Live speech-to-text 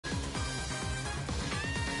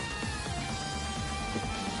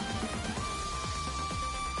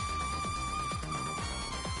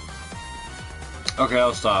Okay,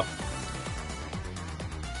 I'll stop.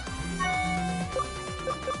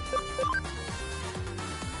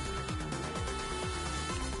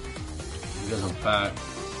 Because I'm fat.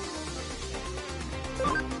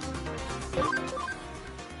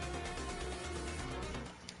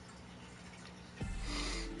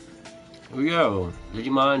 Here we go.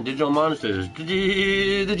 Digimon, digital monsters.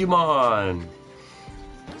 Digimon.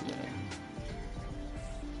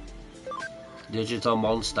 Digital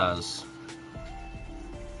monsters.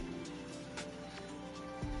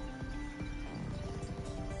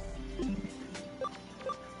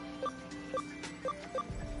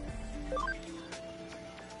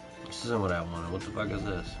 This isn't what I wanted. What the fuck is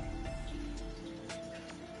this?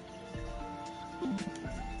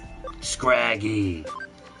 Scraggy.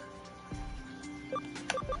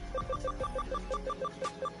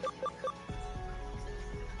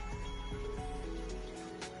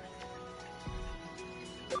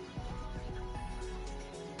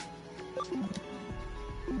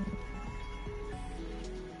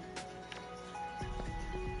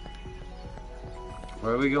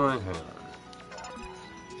 Where are we going? Hang on.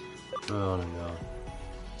 Oh no.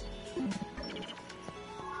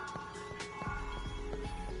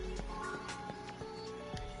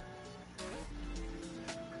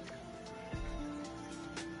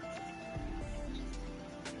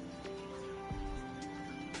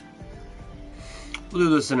 We'll do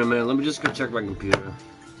this in a minute. Let me just go check my computer.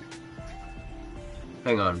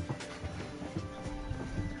 Hang on.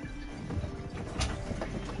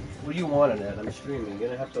 What do you want, Annette? I'm streaming. You're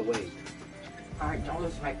gonna have to wait. Alright, don't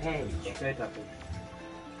lose my page. Okay, Tucker.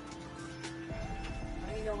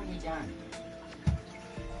 Let me know when you're done.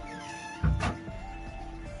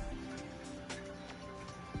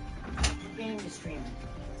 What game you streaming?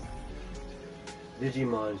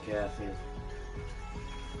 Digimon Cafe.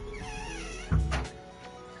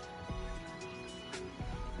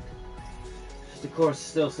 Just of course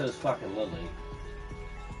still says fucking Lily.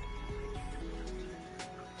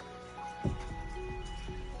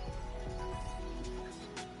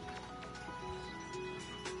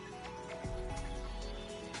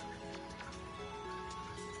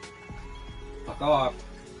 Fuck off.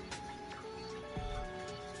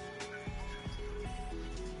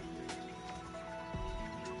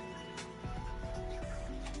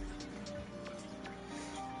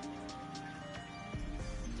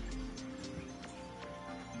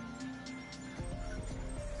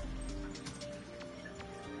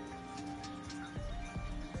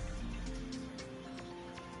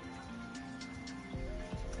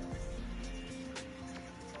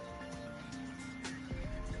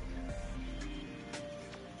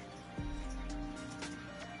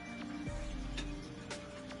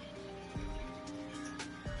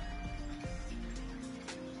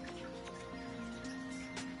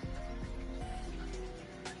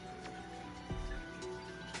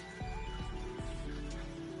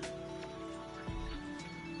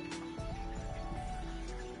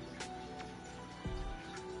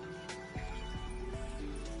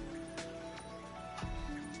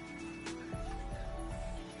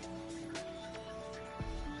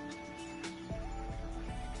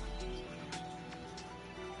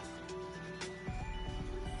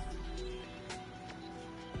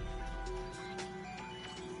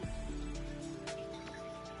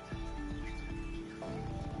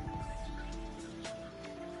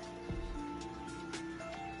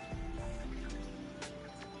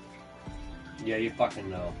 Yeah, you fucking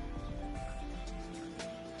know.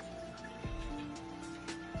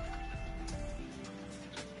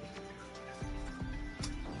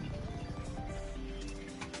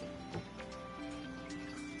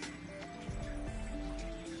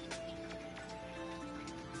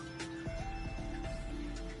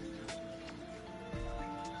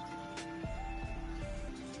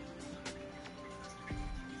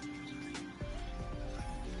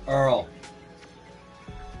 Earl.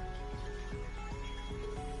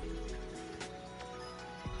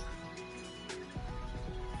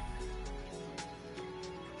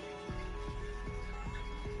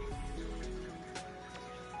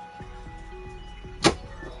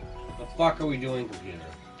 The fuck are we doing, computer?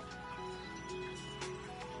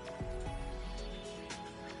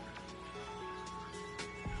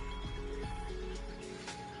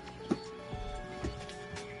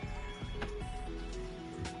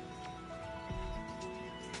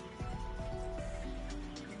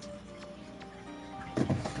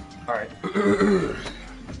 Alright.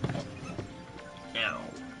 Ow.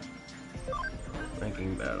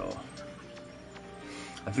 Ranking battle.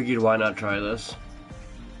 I figured why not try this?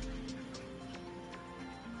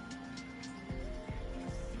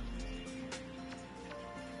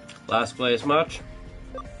 Last place much?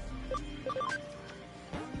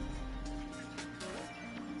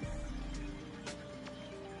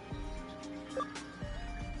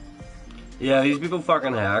 Yeah, these people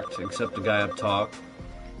fucking hacked, except the guy up top.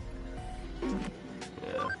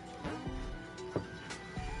 Yeah.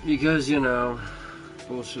 Because, you know,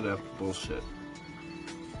 bullshit after bullshit.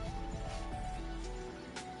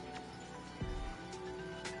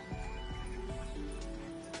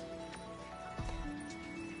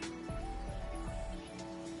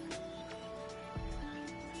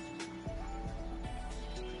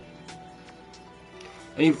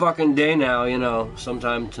 Any fucking day now, you know,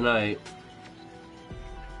 sometime tonight.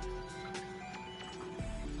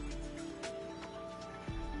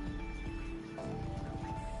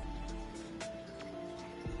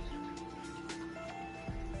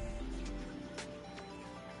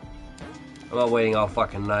 I'm not waiting all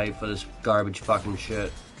fucking night for this garbage fucking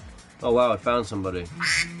shit. Oh wow, it found somebody.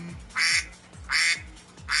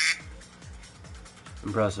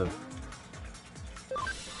 Impressive.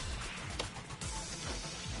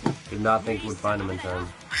 Did not think we'd find him in time.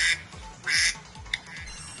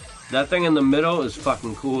 That thing in the middle is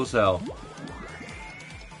fucking cool as hell.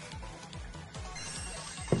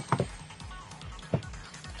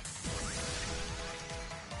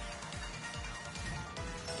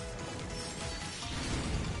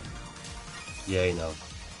 Yeah, you know.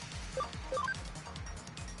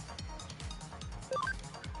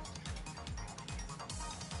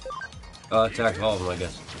 Attacks all of them, I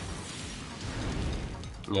guess.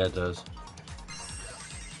 Yeah, it does.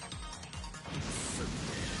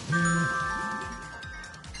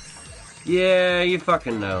 Yeah, you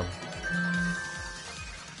fucking know.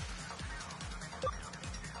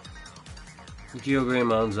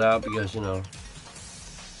 Geogrammon's out because, you know.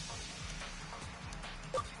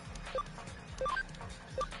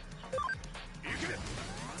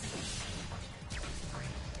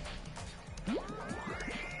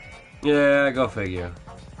 Yeah, go figure.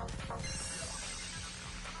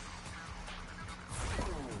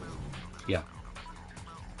 Yeah.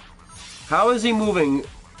 How is he moving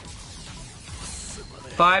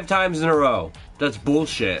 5 times in a row? That's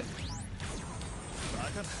bullshit.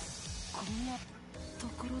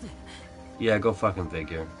 Yeah, go fucking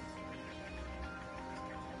figure.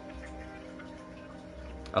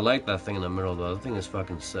 I like that thing in the middle though. That thing is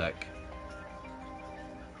fucking sick.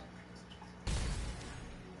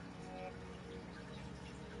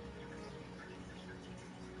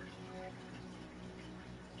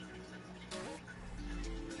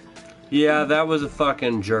 Yeah, that was a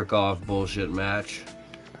fucking jerk-off bullshit match.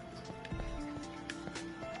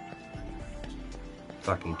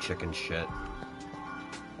 Fucking chicken shit.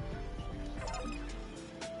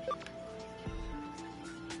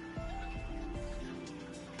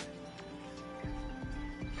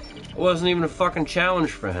 It wasn't even a fucking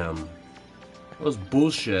challenge for him. It was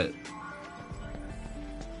bullshit.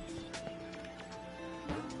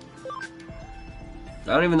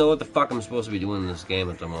 I don't even know what the fuck I'm supposed to be doing in this game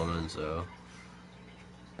at the moment, so...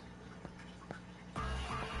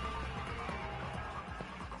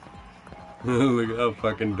 Look how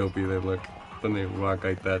fucking dopey they look when they walk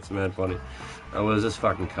like that. It's mad funny. What is this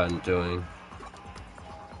fucking cunt doing?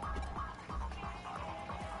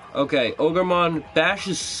 Okay, Ogremon, bash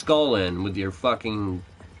his skull in with your fucking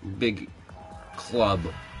big club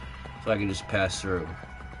so I can just pass through.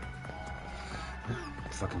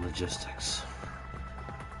 Fucking logistics.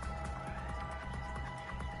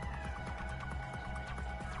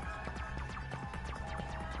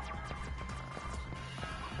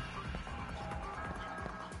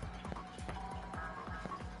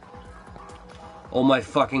 Oh my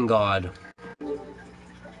fucking god.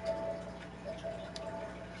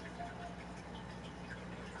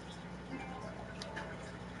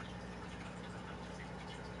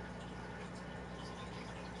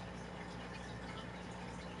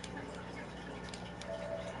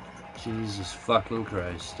 Jesus fucking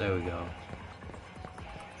Christ. There we go.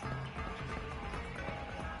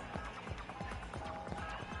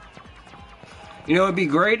 You know, it'd be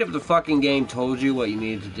great if the fucking game told you what you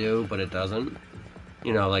needed to do, but it doesn't.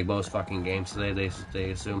 You know, like most fucking games today, they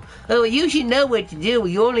assume, oh, you should know what to do.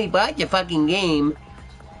 You only bought the fucking game.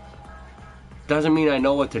 Doesn't mean I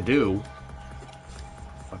know what to do.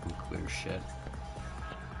 Fucking clear shit.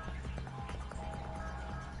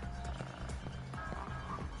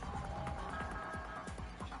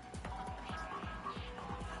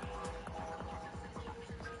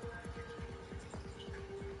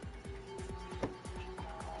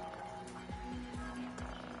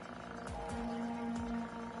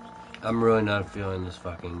 I'm really not feeling this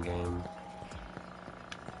fucking game.